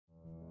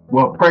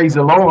Well, praise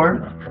the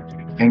Lord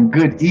and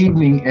good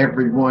evening,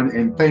 everyone.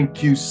 And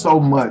thank you so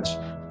much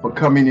for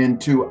coming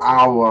into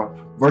our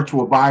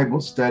virtual Bible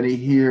study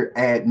here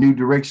at New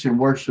Direction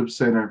Worship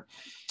Center,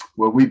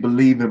 where we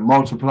believe in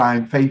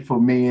multiplying faithful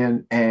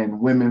men and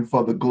women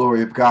for the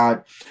glory of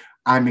God.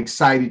 I'm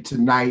excited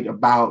tonight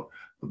about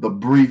the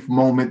brief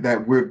moment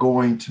that we're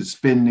going to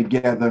spend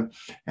together.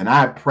 And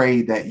I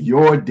pray that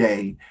your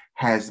day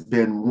has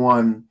been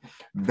one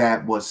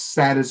that was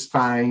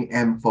satisfying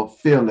and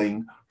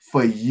fulfilling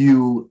for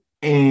you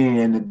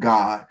and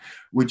God.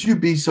 Would you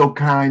be so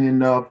kind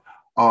enough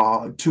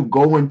to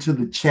go into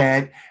the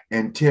chat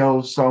and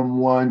tell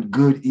someone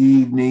good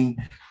evening?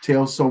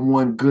 Tell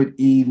someone good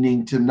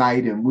evening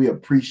tonight, and we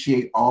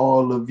appreciate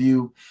all of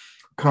you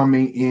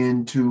coming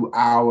into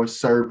our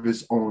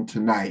service on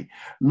tonight.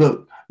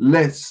 Look,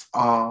 let's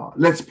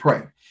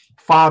pray.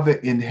 Father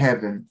in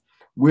heaven,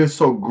 we're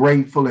so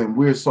grateful and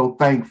we're so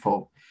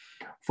thankful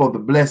for the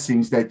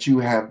blessings that you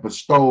have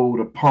bestowed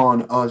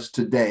upon us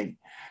today.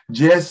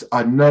 Just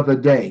another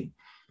day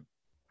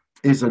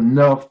is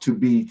enough to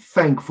be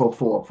thankful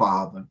for,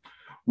 Father.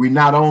 We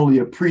not only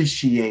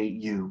appreciate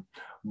you,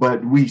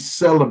 but we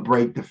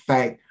celebrate the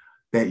fact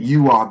that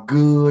you are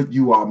good,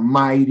 you are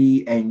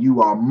mighty, and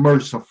you are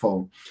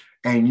merciful,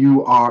 and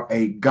you are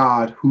a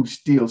God who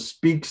still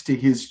speaks to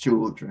his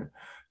children.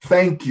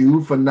 Thank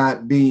you for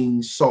not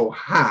being so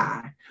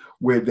high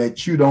where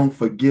that you don't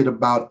forget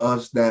about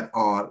us that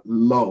are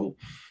low.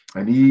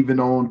 And even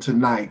on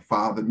tonight,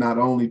 Father, not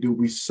only do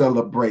we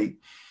celebrate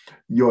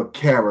your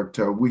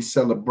character, we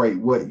celebrate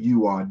what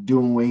you are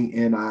doing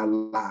in our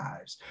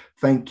lives.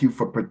 Thank you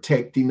for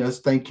protecting us.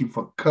 Thank you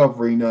for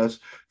covering us.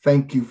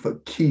 Thank you for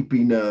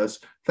keeping us.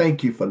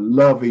 Thank you for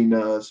loving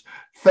us.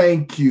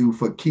 Thank you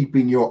for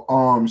keeping your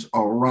arms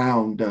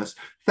around us.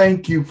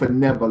 Thank you for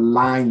never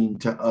lying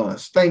to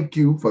us. Thank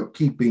you for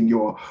keeping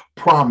your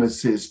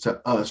promises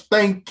to us.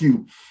 Thank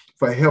you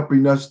for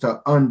helping us to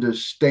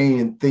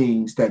understand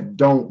things that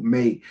don't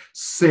make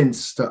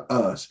sense to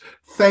us.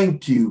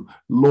 Thank you,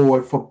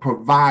 Lord, for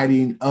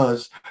providing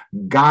us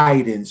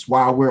guidance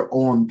while we're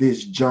on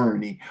this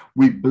journey.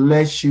 We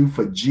bless you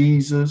for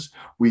Jesus.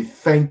 We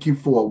thank you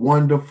for a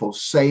wonderful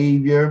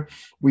Savior.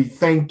 We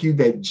thank you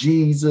that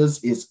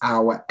Jesus is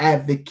our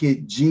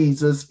advocate.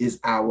 Jesus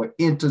is our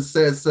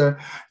intercessor.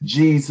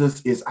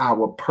 Jesus is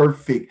our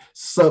perfect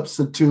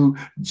substitute.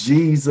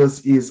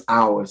 Jesus is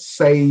our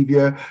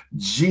Savior.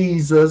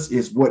 Jesus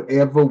is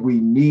whatever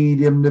we need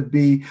him to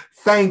be.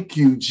 Thank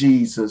you,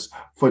 Jesus,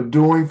 for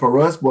doing for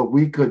us what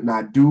we could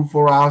not do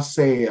for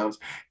ourselves.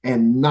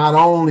 And not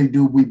only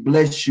do we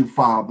bless you,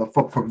 Father,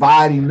 for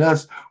providing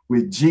us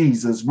with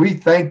Jesus, we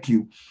thank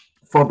you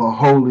for the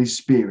Holy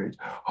Spirit.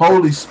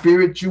 Holy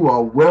Spirit, you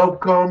are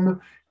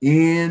welcome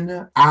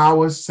in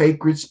our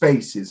sacred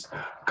spaces.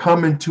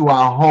 Come into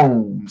our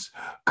homes,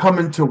 come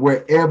into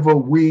wherever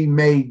we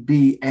may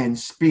be and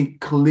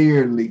speak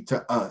clearly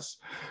to us.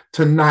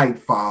 Tonight,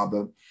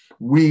 Father,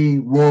 we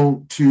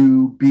want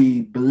to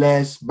be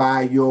blessed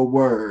by your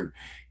word.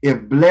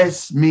 If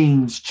blessed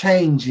means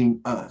changing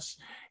us,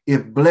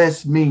 if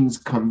blessed means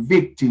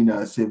convicting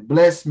us, if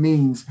blessed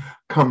means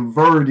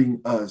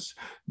converting us,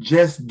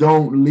 just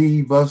don't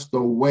leave us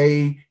the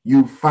way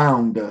you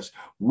found us.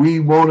 We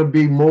want to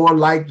be more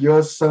like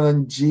your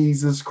son,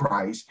 Jesus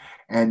Christ.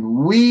 And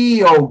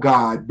we, oh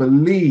God,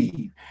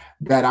 believe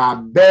that our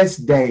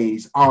best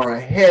days are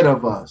ahead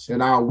of us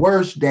and our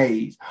worst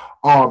days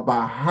are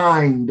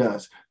behind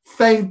us.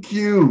 Thank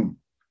you.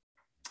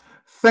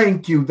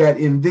 Thank you that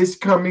in this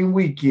coming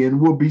weekend,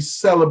 we'll be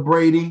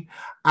celebrating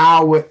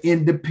our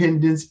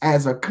independence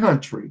as a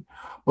country.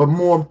 But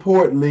more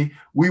importantly,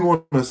 we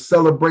want to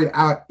celebrate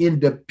our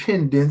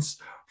independence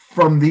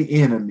from the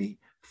enemy.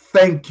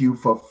 Thank you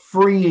for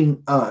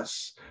freeing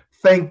us.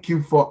 Thank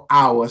you for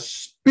our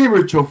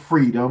spiritual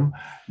freedom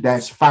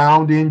that's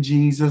found in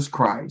Jesus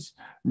Christ.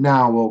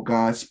 Now, oh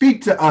God,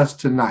 speak to us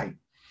tonight.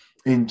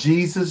 In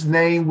Jesus'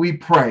 name we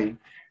pray,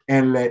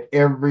 and let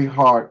every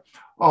heart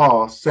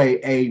say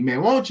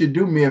amen. Why don't you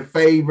do me a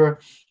favor?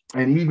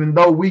 And even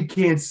though we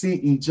can't see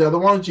each other,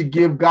 why don't you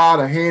give God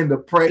a hand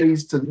of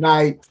praise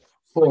tonight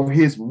for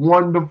his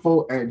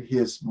wonderful and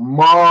his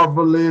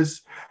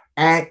marvelous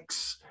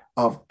acts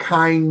of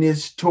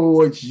kindness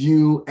towards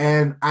you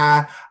and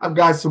I. I've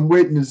got some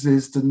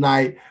witnesses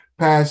tonight,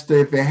 Pastor.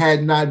 If it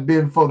had not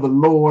been for the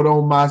Lord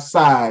on my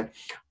side,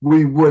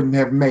 we wouldn't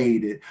have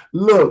made it.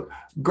 Look,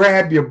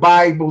 grab your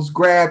Bibles,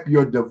 grab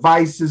your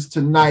devices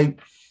tonight,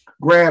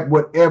 grab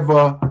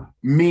whatever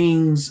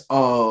means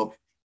of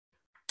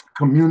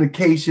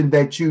communication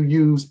that you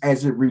use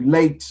as it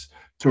relates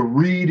to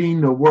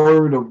reading the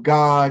word of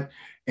God,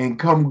 and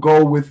come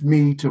go with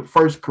me to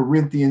 1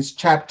 Corinthians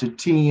chapter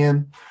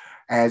 10.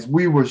 As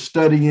we were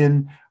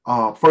studying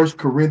 1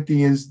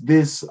 Corinthians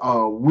this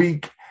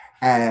week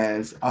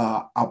as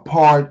a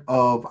part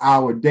of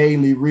our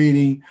daily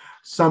reading,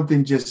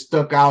 something just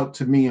stuck out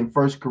to me in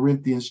 1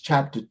 Corinthians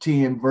chapter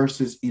 10,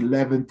 verses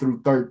 11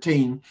 through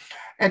 13.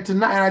 And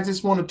tonight, I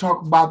just want to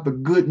talk about the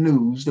good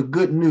news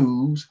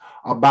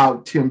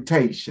about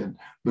temptation,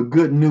 the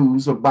good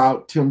news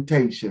about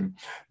temptation.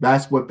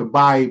 That's what the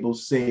Bible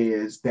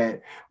says,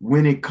 that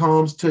when it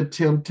comes to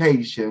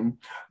temptation,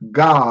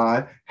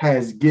 God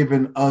has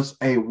given us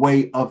a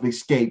way of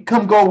escape.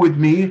 Come go with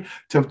me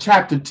to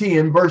chapter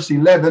 10, verse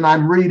 11.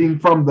 I'm reading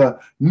from the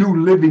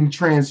New Living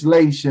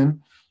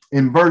Translation.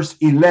 In verse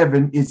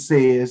 11, it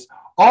says,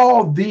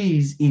 all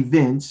these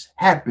events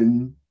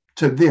happened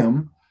to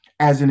them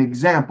as an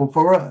example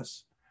for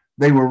us.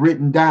 They were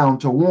written down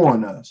to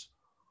warn us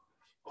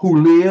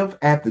who live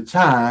at the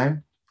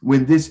time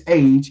when this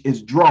age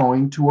is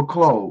drawing to a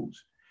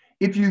close.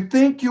 If you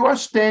think you are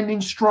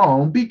standing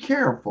strong, be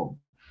careful,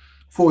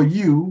 for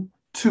you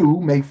too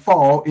may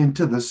fall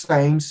into the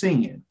same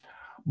sin.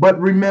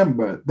 But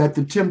remember that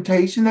the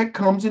temptation that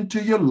comes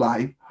into your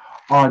life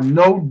are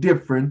no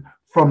different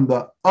from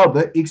the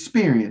other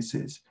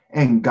experiences,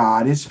 and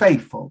God is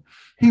faithful.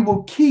 He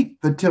will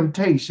keep the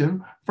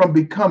temptation from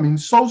becoming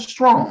so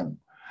strong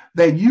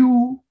that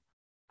you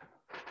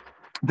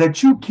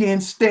can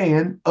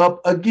stand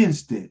up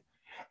against it.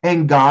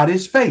 And God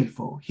is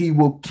faithful. He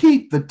will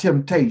keep the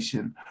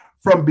temptation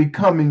from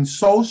becoming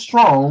so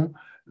strong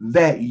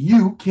that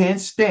you can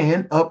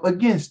stand up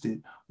against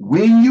it.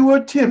 When you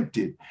are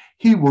tempted,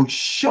 he will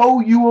show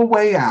you a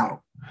way out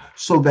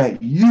so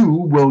that you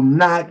will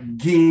not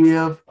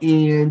give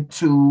in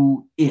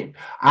to it.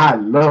 I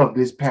love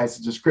this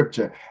passage of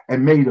scripture,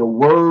 and may the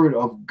word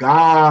of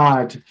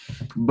God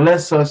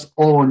bless us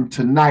on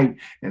tonight.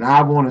 And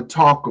I want to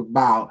talk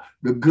about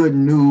the good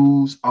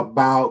news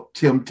about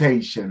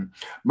temptation.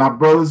 My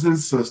brothers and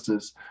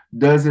sisters,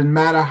 doesn't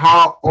matter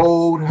how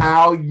old,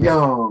 how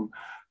young,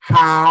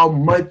 how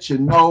much you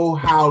know,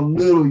 how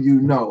little you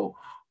know,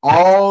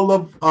 all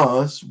of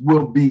us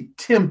will be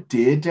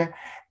tempted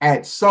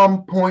at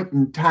some point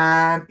in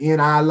time in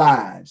our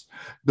lives.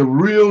 The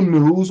real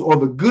news, or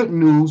the good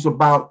news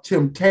about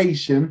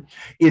temptation,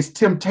 is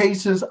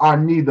temptations are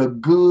neither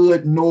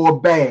good nor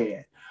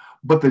bad.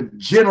 But the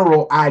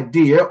general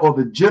idea, or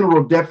the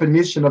general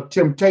definition of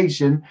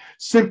temptation,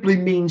 simply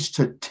means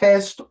to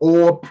test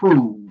or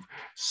prove.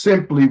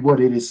 Simply what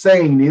it is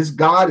saying is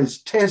God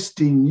is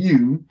testing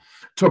you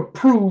to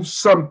prove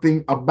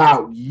something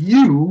about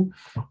you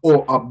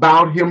or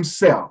about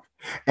himself.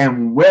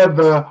 And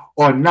whether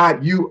or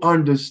not you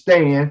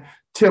understand,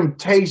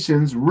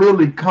 temptations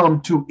really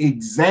come to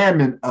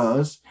examine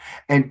us,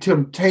 and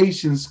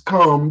temptations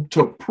come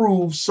to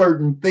prove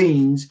certain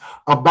things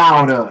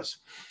about us.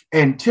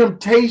 And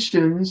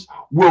temptations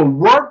will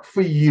work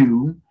for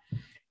you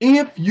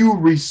if you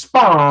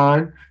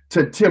respond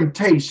to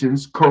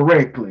temptations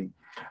correctly.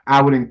 I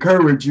would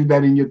encourage you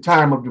that in your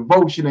time of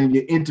devotion and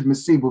your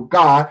intimacy with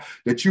God,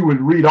 that you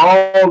would read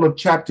all of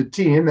chapter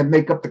 10 that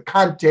make up the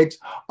context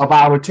of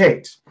our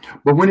text.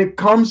 But when it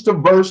comes to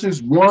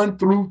verses 1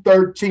 through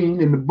 13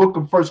 in the book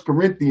of 1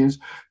 Corinthians,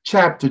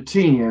 chapter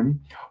 10,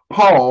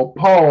 Paul,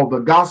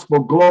 the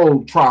gospel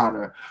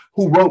globetrotter,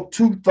 who wrote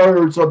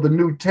 2/3 of the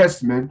New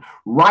Testament,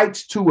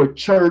 writes to a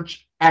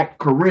church at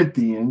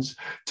Corinthians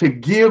to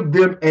give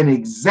them an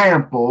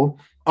example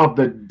of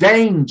the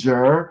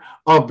danger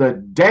of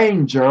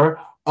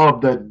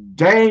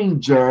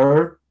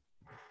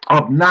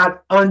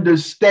not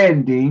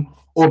understanding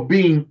or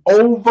being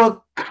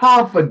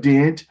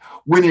overconfident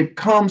when it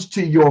comes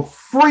to your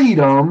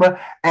freedom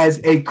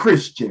as a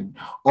Christian.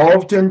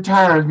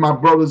 Oftentimes, my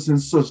brothers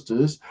and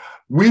sisters,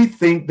 we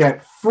think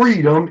that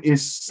freedom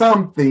is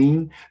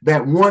something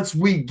that once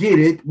we get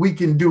it, we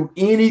can do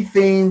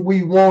anything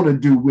we want to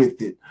do with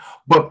it.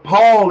 But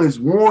Paul is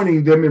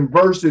warning them in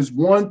verses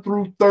 1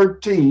 through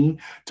 13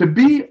 to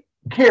be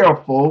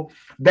careful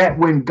that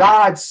when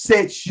God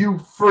sets you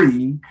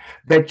free,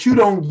 that you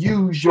don't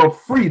use your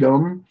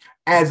freedom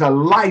as a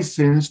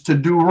license to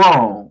do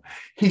wrong.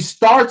 He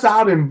starts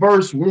out in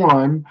verse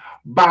 1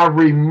 by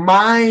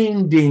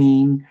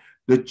reminding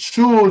the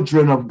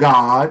children of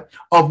God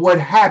of what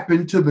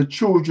happened to the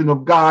children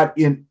of God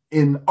in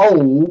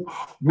old,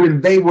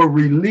 when they were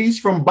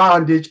released from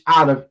bondage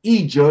out of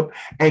Egypt,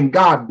 and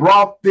God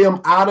brought them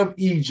out of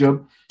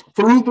Egypt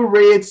through the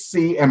Red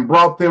Sea and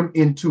brought them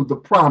into the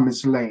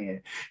promised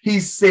land. He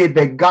said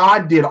that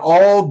God did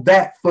all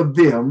that for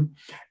them,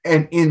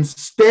 and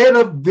instead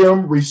of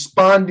them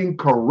responding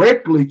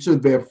correctly to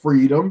their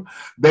freedom,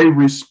 they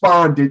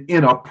responded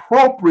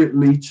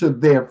inappropriately to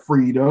their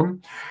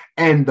freedom.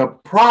 And the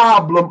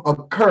problem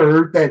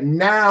occurred that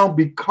now,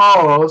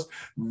 because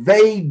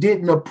they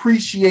didn't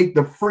appreciate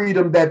the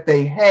freedom that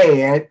they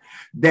had,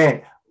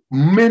 that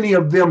many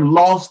of them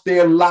lost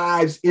their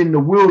lives in the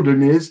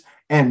wilderness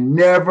and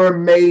never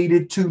made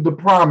it to the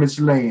promised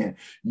land.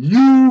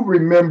 You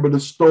remember the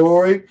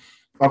story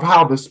of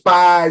how the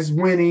spies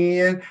went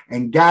in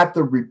and got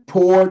the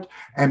report.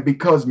 And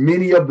because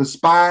many of the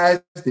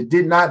spies that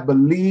did not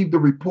believe the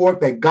report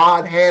that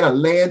God had a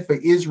land for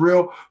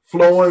Israel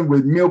flowing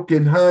with milk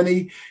and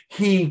honey,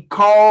 he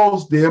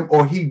caused them,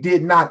 or he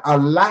did not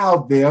allow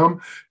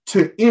them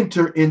to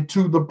enter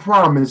into the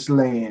promised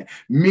land.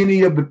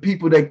 Many of the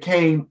people that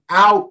came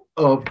out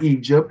of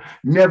Egypt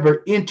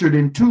never entered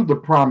into the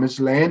promised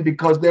land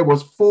because there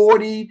was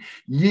 40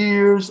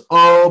 years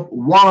of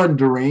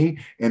wandering,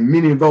 and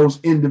many of those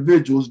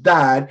individuals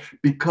died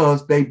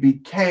because they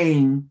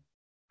became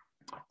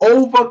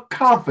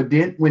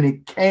overconfident when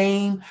it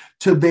came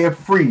to their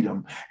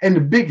freedom. And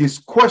the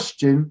biggest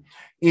question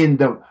in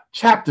the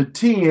chapter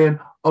 10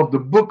 of the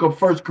book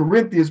of 1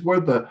 Corinthians, where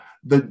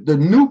the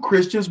new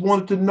Christians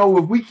wanted to know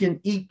if we can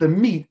eat the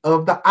meat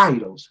of the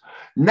idols.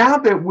 Now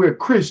that we're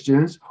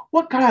Christians,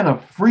 what kind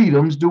of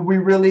freedoms do we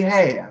really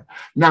have?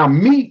 Now,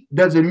 meat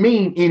doesn't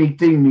mean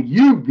anything to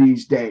you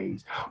these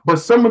days, but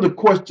some of the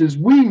questions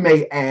we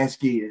may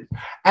ask is,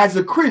 as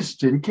a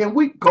Christian, can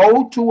we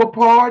go to a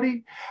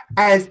party?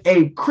 As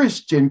a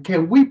Christian,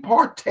 can we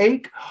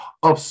partake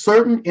of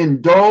certain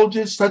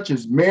indulgences such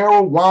as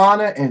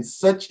marijuana and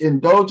such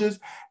indulgences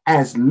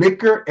as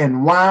liquor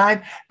and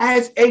wine?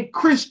 As a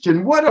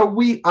Christian, what are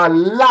we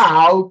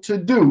allowed to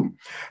do?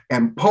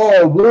 And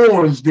Paul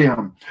warns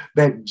them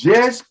that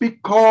just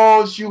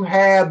because you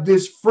have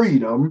this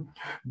freedom,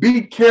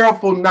 be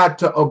careful not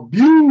to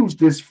abuse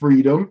this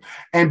freedom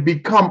and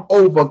become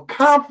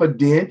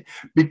overconfident,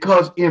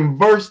 because in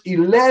verse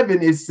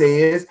 11 it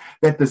says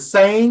that the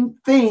same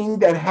thing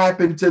that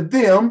happened to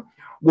them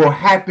will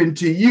happen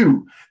to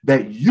you,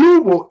 that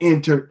you will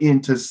enter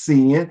into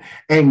sin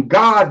and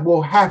God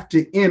will have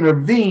to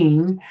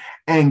intervene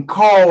and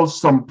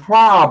cause some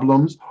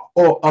problems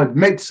or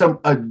make some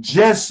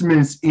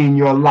adjustments in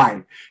your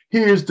life.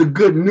 Here's the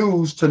good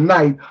news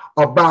tonight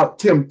about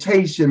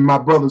temptation, my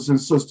brothers and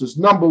sisters.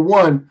 Number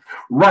one,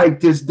 write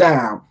this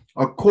down.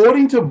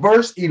 According to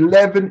verse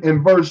 11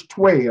 and verse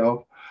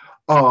 12,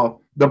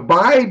 the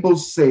Bible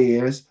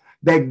says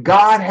that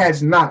God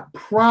has not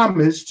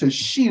promised to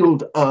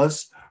shield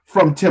us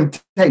from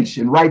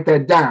temptation. Write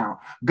that down.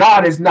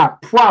 God has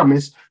not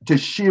promised to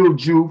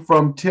shield you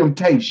from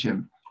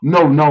temptation.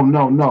 No, no,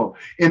 no, no.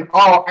 In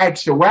all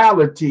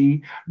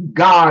actuality,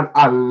 God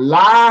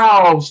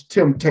allows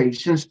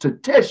temptations to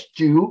test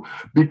you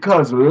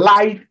because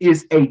life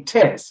is a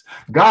test.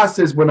 God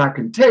says, when I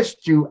can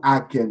test you,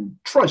 I can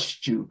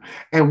trust you.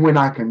 And when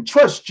I can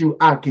trust you,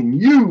 I can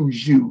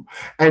use you.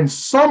 And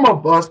some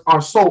of us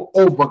are so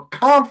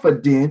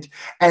overconfident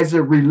as it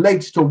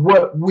relates to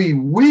what we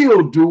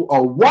will do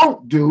or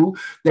won't do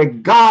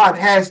that God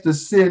has to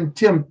send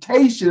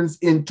temptations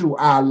into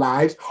our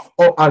lives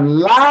or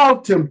allow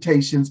temptations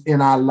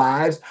in our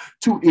lives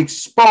to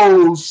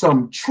expose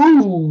some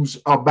truths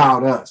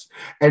about us.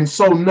 And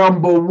so,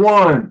 number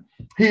one,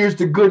 here's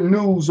the good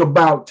news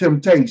about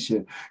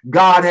temptation.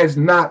 God has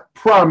not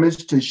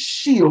promised to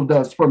shield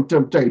us from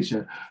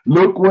temptation.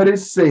 Look what it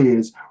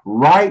says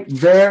right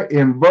there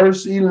in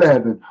verse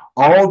 11.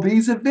 All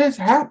these events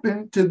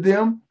happened to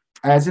them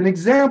as an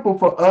example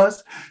for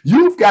us.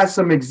 You've got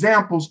some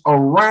examples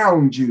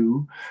around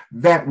you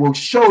that will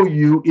show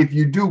you if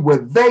you do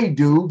what they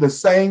do, the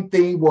same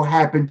thing will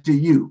happen to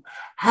you.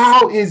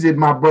 How is it,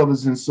 my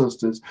brothers and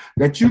sisters,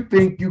 that you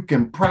think you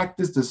can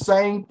practice the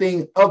same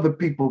thing other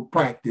people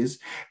practice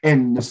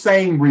and the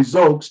same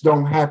results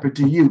don't happen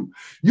to you?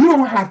 You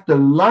don't have to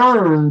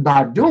learn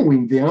by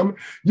doing them.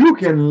 You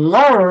can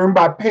learn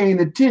by paying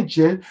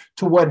attention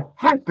to what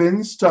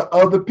happens to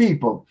other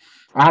people.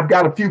 I've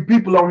got a few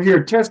people on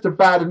here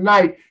testify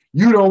tonight.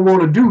 You don't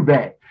want to do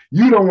that.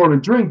 You don't want to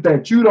drink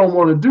that. You don't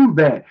want to do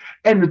that.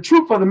 And the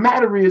truth of the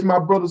matter is, my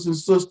brothers and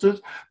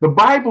sisters, the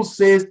Bible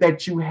says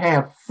that you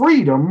have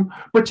freedom,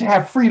 but you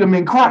have freedom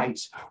in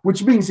Christ,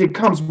 which means it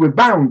comes with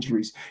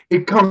boundaries.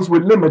 It comes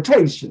with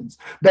limitations.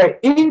 That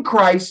in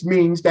Christ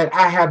means that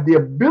I have the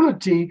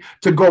ability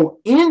to go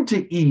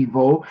into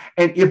evil.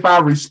 And if I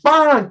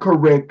respond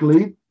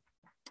correctly,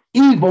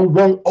 evil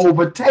won't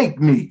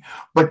overtake me.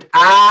 But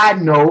I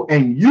know,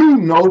 and you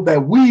know,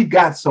 that we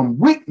got some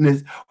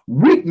weaknesses,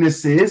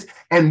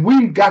 and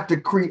we've got to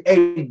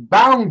create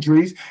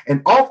boundaries.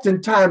 And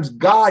oftentimes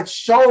God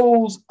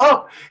shows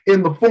up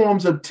in the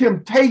forms of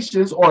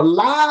temptations, or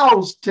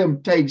allows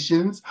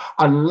temptations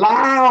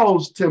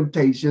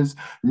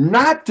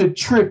not to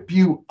trip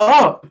you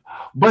up,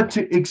 but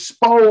to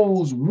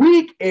expose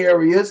weak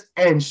areas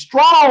and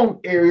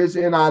strong areas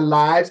in our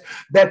lives,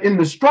 that in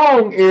the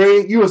strong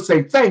area, you'll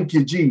say, thank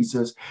you,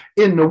 Jesus.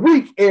 In the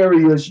weak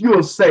areas,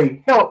 you'll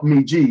say, help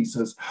me,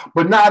 Jesus.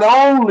 But not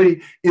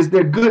only is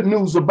there good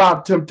news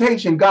about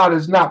temptation, God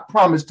has not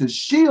promised to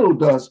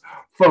shield us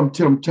from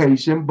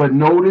temptation, but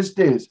notice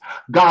this: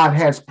 God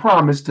has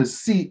promised to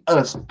see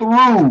us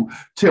through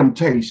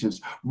temptations.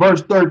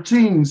 Verse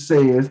 13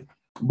 says,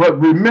 but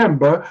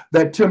remember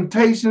that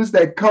temptations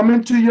that come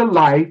into your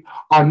life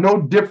are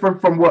no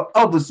different from what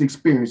others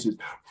experience.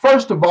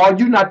 First of all,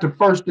 you're not the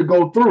first to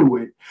go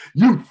through it.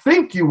 You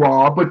think you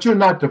are, but you're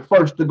not the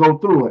first to go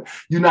through it.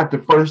 You're not the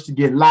first to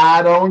get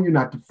lied on. You're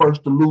not the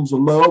first to lose a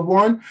loved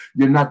one.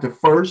 You're not the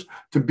first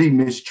to be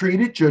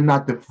mistreated. You're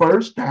not the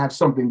first to have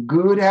something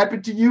good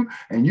happen to you.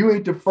 And you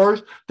ain't the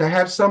first to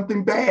have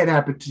something bad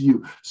happen to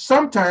you.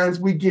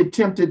 Sometimes we get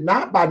tempted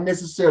not by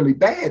necessarily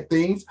bad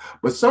things,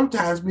 but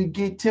sometimes we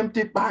get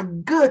tempted by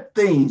good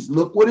things.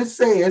 Look what it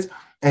says.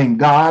 And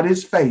God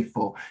is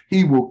faithful.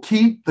 He will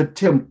keep the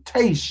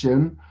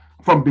temptation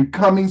from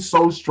becoming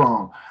so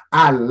strong.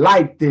 I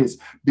like this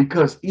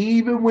because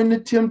even when the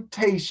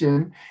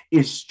temptation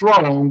is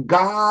strong,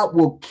 God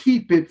will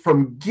keep it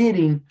from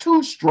getting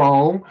too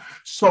strong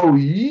so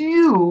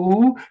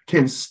you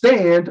can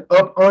stand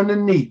up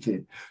underneath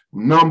it.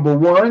 Number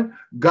one,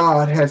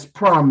 God has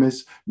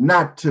promised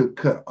not to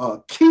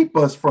keep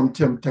us from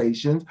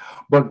temptations,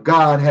 but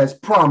God has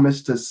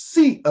promised to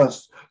see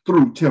us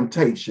through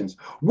temptations.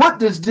 What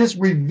does this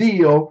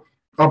reveal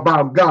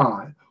about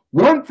God?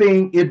 One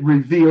thing it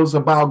reveals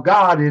about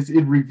God is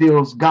it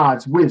reveals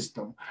God's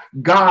wisdom.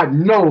 God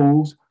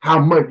knows how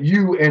much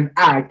you and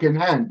I can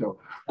handle.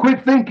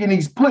 Quit thinking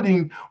he's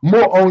putting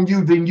more on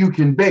you than you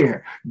can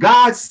bear.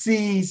 God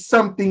sees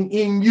something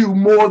in you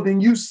more than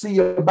you see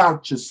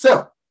about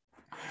yourself.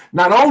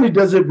 Not only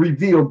does it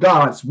reveal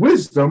God's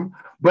wisdom,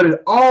 but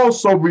it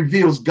also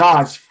reveals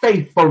God's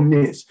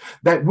faithfulness,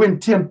 that when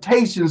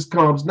temptations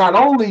comes, not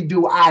only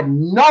do I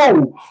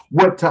know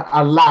what to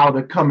allow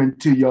to come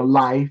into your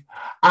life,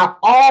 I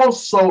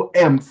also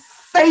am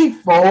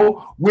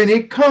faithful when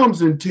it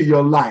comes into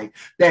your life,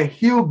 that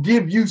he'll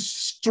give you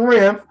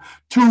strength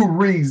to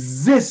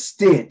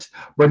resist it.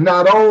 But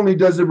not only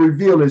does it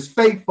reveal his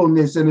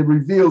faithfulness and it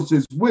reveals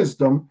his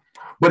wisdom,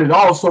 but it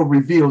also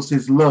reveals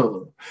his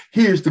love.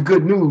 Here's the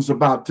good news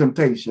about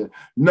temptation.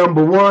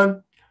 Number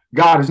one,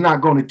 God is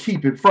not going to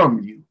keep it from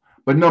you.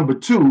 But number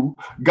two,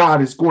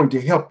 God is going to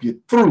help you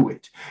through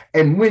it.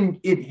 And when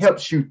it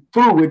helps you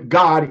through it,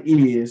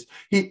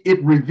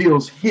 it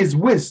reveals his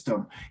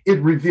wisdom.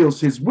 It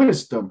reveals his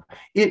wisdom.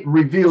 It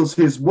reveals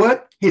his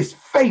what? His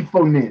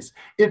faithfulness.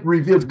 It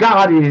reveals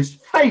God is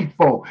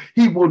faithful.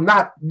 He will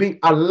not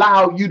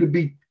allow you to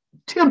be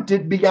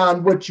tempted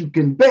beyond what you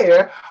can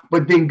bear,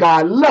 but then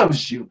God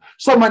loves you.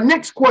 So my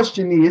next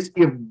question is,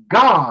 if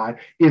God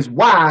is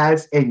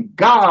wise and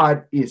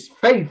God is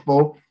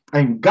faithful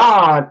and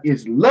God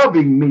is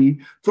loving me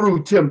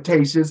through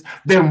temptations,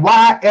 then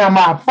why am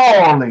I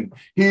falling?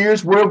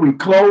 Here's where we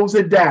close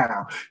it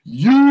down.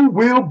 You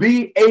will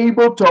be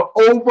able to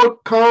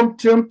overcome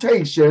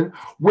temptation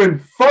when,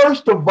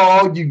 first of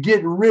all, you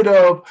get rid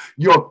of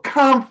your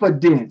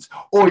confidence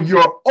or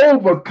your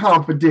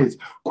overconfidence.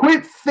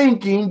 Quit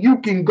thinking you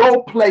can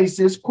go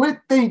places. Quit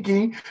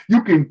thinking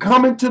you can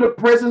come into the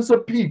presence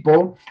of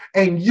people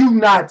and you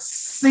not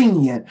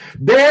sin.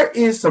 There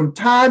is some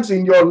times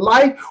in your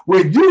life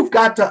where you've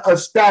got to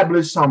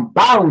establish some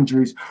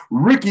boundaries.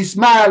 Ricky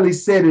Smiley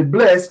said it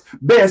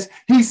best.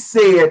 He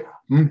said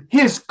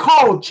his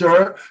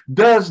culture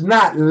does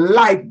not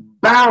like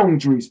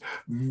boundaries.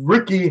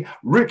 Ricky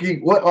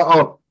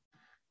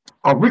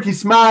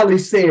Smiley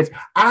says,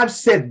 I've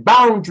set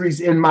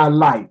boundaries in my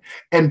life,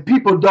 and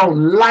people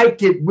don't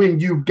like it when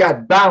you've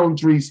got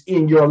boundaries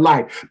in your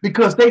life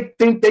because they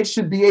think they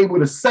should be able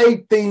to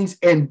say things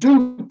and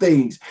do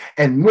things.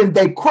 And when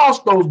they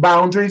cross those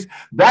boundaries,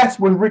 that's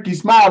when Ricky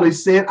Smiley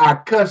said, I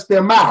cuss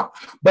them out.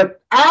 But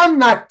I'm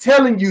not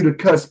telling you to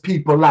cuss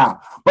people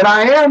out, but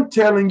I am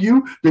telling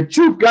you that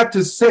you've got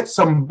to set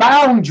some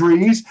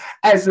boundaries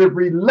as it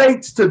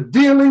relates to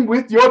dealing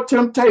with your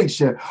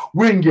temptation.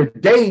 When you're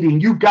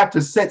dating, you've got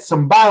to set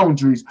some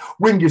boundaries.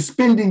 When you're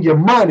spending your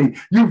money,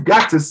 you've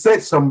got to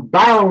set some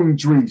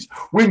boundaries.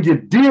 When you're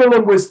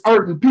dealing with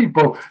certain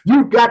people,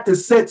 you've got to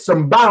set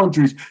some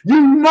boundaries.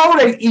 You know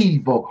they're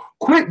evil.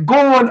 Quit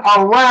going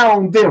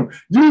around them.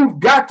 You've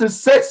got to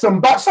set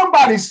some boundaries.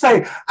 Somebody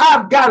say,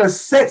 I've got to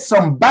set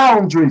some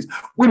boundaries.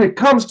 When it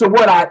comes to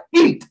what I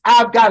eat,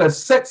 I've got to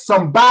set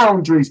some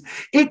boundaries.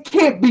 It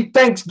can't be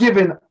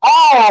Thanksgiving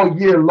all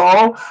year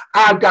long.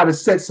 I've got to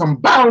set some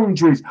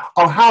boundaries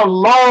on how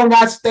long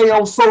I stay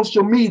on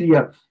social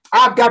media.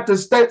 I've got to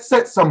set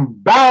some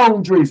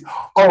boundaries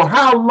on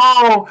how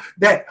long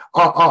that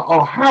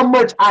or how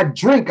much I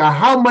drink or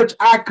how much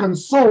I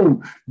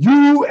consume.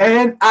 You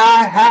and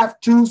I have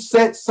to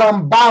set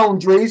some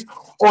boundaries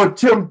or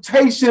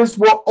temptations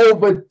will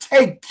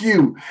overtake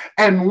you.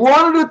 And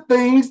one of the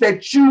things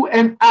that you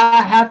and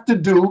I have to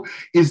do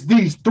is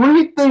these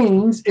three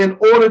things in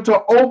order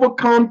to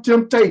overcome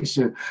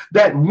temptation.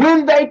 That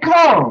when they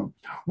come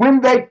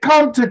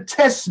to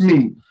test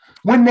me,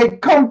 when they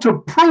come to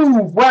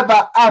prove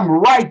whether I'm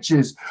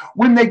righteous,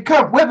 whether they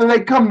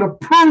come to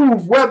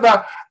prove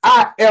whether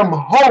I am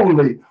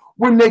holy,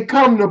 when they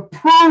come to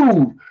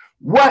prove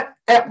what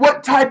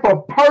type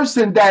of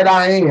person that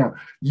I am,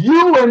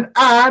 you and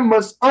I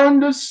must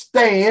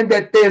understand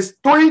that there's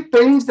three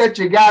things that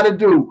you got to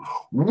do.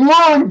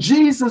 One,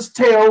 Jesus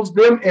tells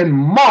them in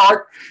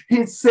Mark,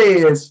 he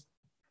says,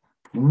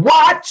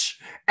 watch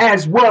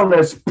as well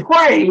as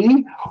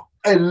pray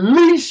at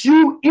least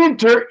you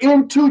enter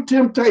into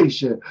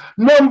temptation.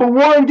 Number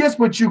one, guess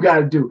what you got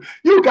to do?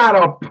 You got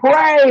to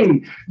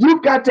pray.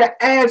 You got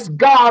to ask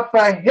God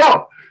for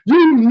help.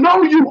 You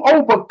know you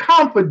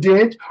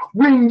overconfident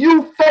when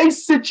you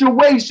face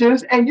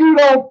situations and you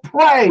don't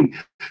pray.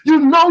 You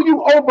know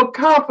you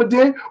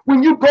overconfident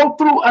when you go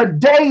through a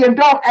day and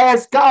don't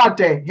ask God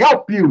to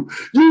help you.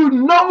 You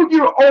know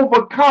you're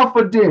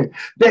overconfident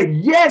that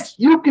yes,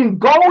 you can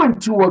go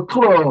into a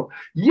club.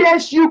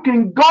 Yes, you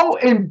can go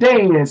and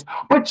dance,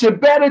 but you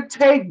better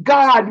take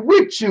God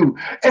with you.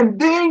 And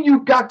then you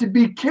got to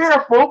be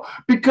careful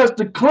because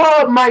the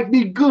club might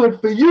be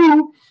good for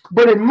you,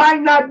 but it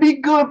might not be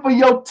good for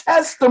your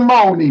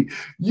testimony.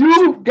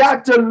 You've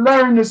got to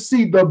learn to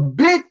see the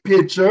big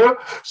picture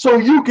so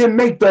you can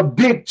make the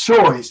big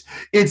choice.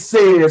 It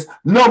says,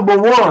 number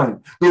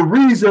one, the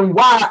reason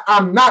why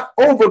I'm not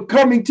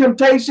overcoming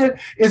temptation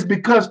is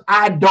because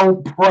I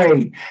don't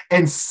pray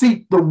and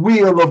seek the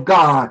will of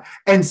God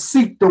and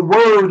seek the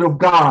word of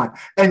God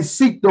and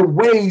seek the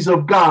ways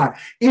of God.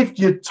 If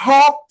you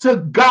talk to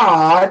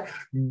God,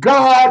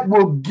 God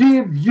will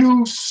give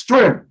you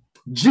strength.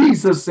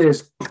 Jesus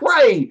says,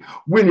 pray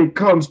when it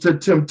comes to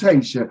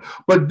temptation.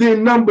 But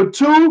then number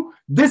two,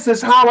 this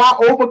is how I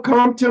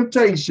overcome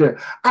temptation.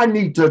 I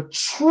need to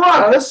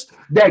trust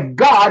that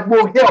God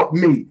will help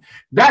me.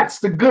 That's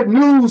the good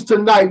news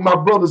tonight, my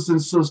brothers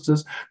and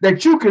sisters,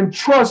 that you can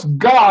trust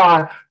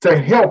God to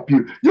help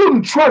you. You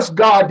can trust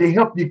God to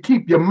help you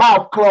keep your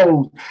mouth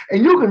closed.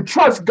 And you can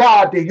trust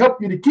God to help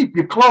you to keep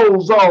your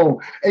clothes on.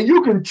 And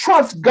you can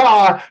trust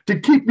God to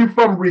keep you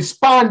from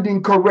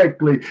responding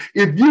correctly.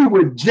 If you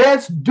would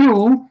just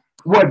do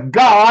what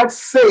God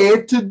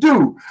said to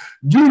do.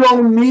 You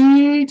don't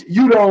need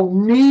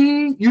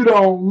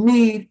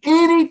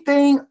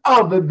anything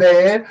other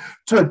than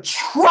to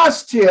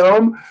trust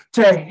him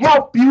to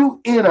help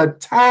you in a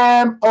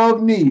time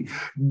of need.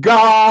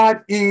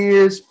 God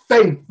is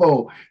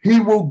faithful. He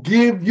will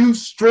give you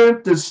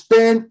strength to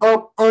stand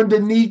up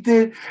underneath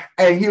it,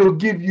 and he'll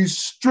give you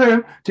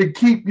strength to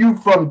keep you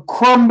from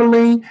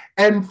crumbling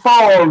and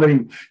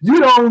falling.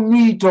 You don't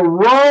need to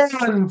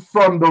run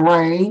from the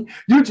rain.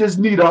 You just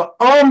need an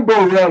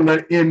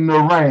umbrella in the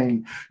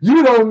rain.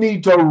 You don't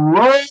need to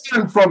run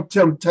from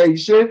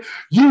temptation.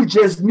 You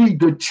just need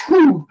the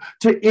truth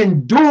to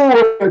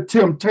endure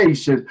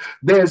temptation.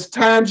 There's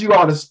times you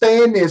ought to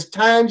stand. There's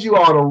times you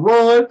ought to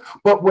run.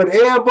 But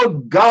whatever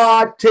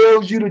God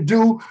tells you to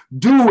do,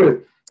 do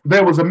it.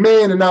 There was a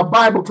man in our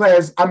Bible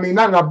class, not in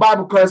our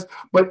Bible class,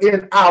 but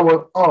in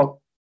our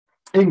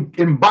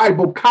in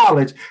Bible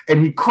college,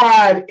 and he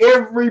cried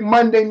every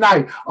Monday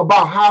night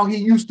about how he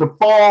used to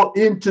fall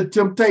into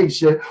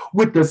temptation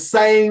with the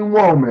same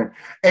woman.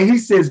 And he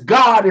says,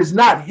 God is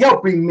not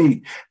helping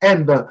me.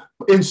 And the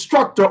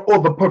instructor or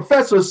the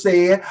professor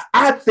said,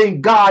 I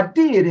think God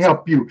did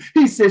help you.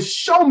 He says,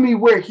 show me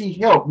where he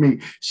helped me.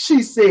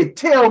 She said,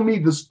 tell me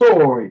the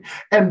story.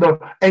 And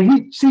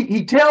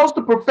he tells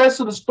the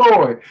professor the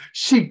story.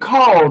 She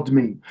called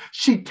me.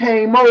 She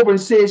came over and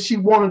said she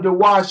wanted to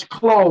wash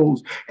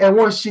clothes. And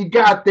once she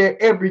got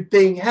there,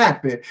 everything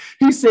happened.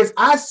 He says,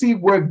 I see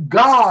where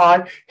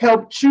God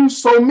helped you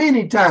so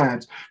many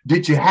times.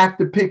 Did you have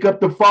to pick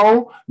up the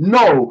phone?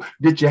 No.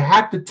 Did you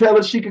have to tell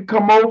her she could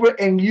come over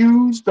and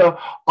use the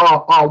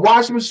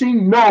washing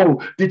machine?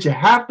 No. Did you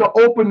have to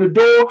open the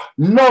door?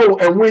 No.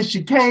 And when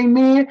she came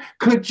in,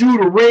 could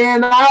you have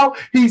ran out?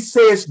 He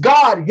says,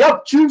 God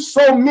helped you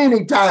so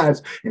many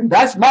times. And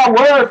that's my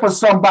word for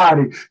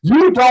somebody.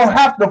 You don't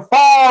have to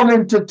fall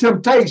into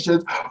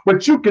temptations,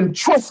 but you can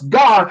trust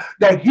God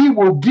that he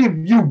will give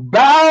you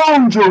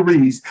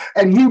boundaries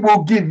and he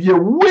will give you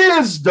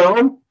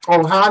wisdom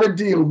on how to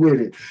deal with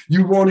it.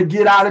 You want to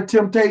get out of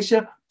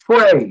temptation?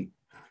 Pray.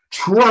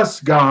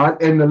 Trust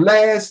God. And the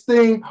last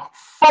thing,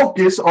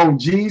 focus on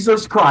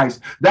Jesus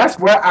Christ. That's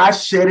where I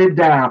shut it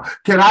down.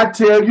 Can I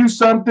tell you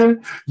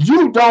something?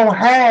 You don't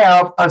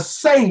have a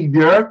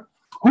Savior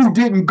who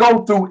didn't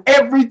go through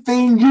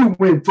everything you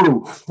went through.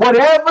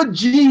 Whatever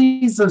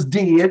Jesus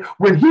did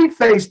when he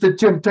faced the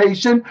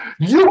temptation,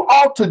 you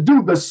ought to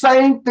do the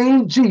same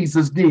thing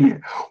Jesus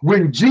did.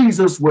 When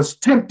Jesus was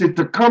tempted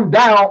to come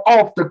down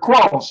off the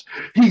cross,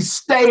 he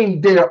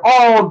stayed there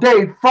all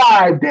day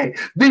Friday.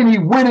 Then he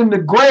went in the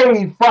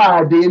grave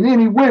Friday, and then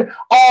he went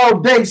all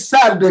day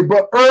Saturday.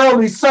 But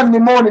early Sunday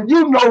morning,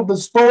 you know the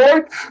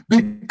story,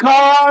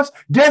 because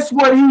guess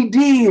what he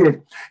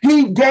did?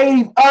 He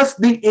gave us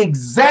the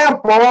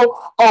example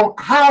on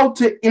how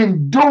to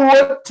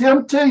endure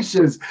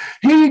temptations.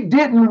 He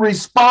didn't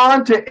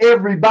respond to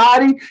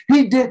everybody.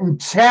 He didn't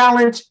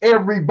challenge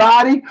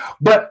everybody.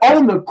 But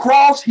on the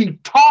cross, he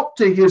talked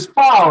to his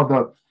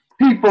Father.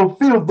 He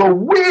fulfilled the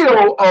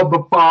will of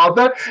the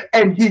Father,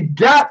 and he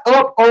got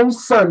up on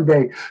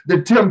Sunday.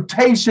 The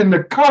temptation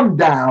to come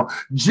down,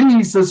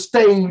 Jesus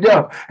stayed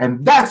up.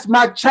 And that's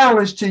my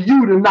challenge to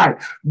you tonight.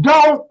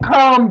 Don't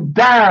come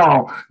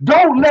down.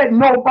 Don't let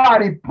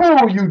nobody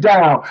pull you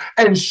down.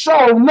 And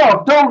sure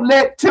enough, don't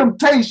let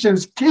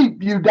temptations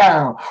keep you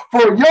down.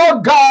 For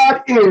your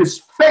God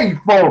is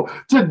faithful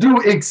to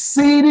do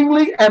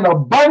exceedingly and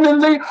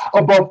abundantly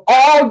above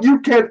all you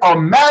can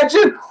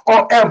imagine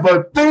or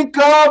ever think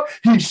of.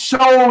 He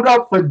showed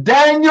up for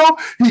Daniel.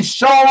 He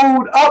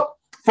showed up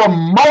for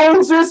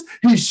Moses.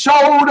 He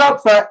showed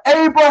up for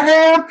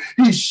Abraham.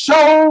 He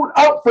showed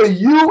up for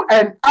you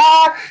and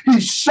I. He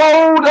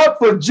showed up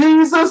for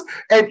Jesus.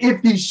 And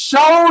if he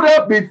showed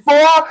up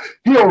before,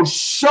 he'll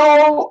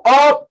show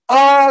up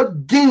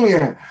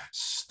again.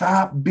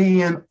 Stop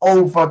being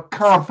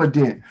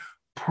overconfident.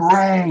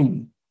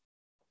 Pray.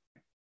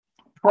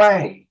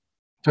 Pray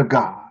to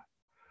God.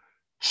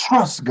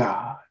 Trust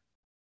God.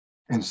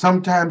 And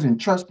sometimes in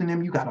trusting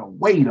him, you got to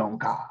wait on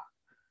God.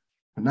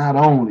 Not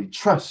only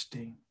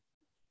trusting,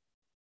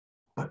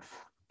 but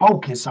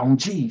focus on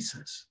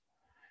Jesus.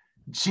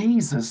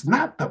 Jesus,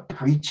 not the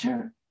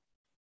preacher.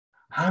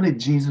 How did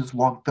Jesus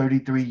walk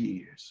 33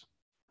 years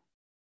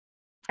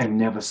and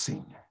never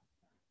seen it?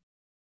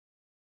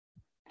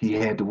 He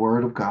had the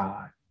word of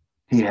God.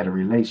 He had a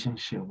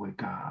relationship with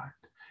God,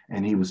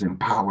 and he was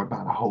empowered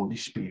by the Holy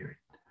Spirit.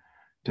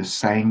 The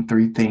same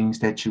three things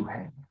that you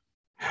have.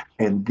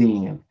 And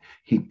then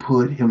he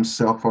put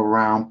himself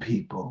around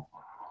people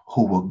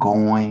who were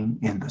going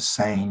in the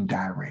same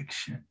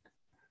direction.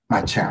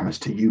 My challenge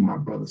to you, my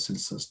brothers and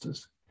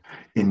sisters,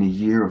 in the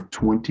year of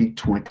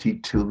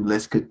 2022,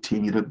 let's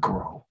continue to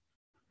grow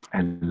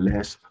and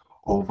let's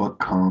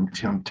overcome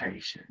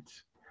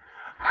temptations.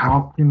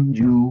 How can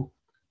you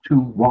two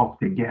walk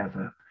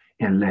together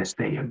unless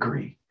they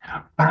agree?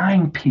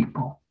 Find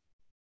people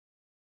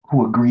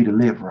who agree to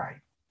live right.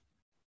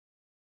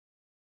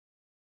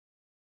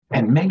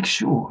 And make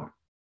sure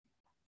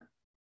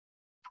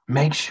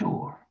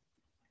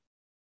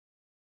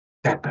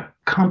that the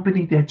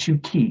company that you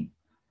keep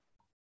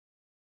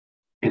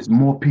is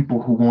more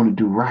people who want to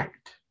do right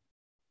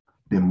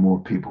than more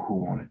people who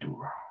want to do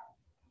wrong.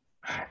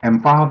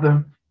 And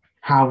Father,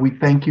 how we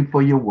thank you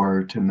for your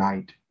word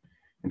tonight,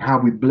 and how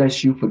we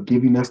bless you for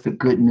giving us the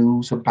good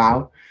news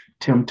about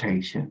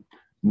temptation.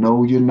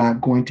 No, you're not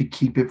going to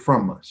keep it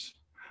from us,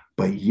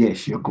 but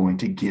yes, you're going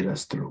to get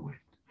us through it.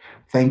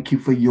 Thank you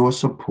for your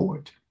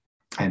support,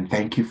 and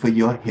thank you for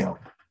your help.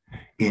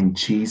 In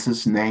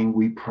Jesus' name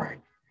we pray.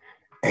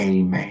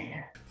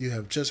 Amen. You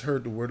have just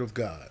heard the word of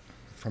God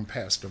from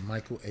Pastor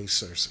Michael A.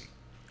 Searcy.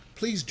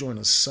 Please join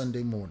us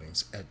Sunday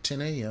mornings at 10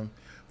 a.m.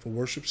 for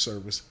worship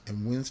service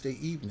and Wednesday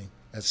evening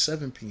at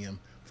 7 p.m.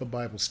 for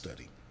Bible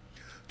study.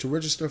 To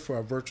register for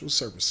our virtual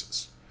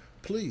services,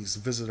 please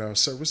visit our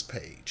service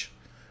page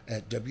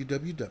at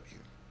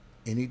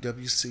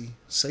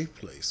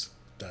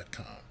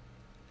www.NDWCSafePlace.com.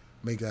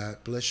 May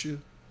God bless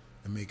you,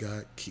 and may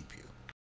God keep you.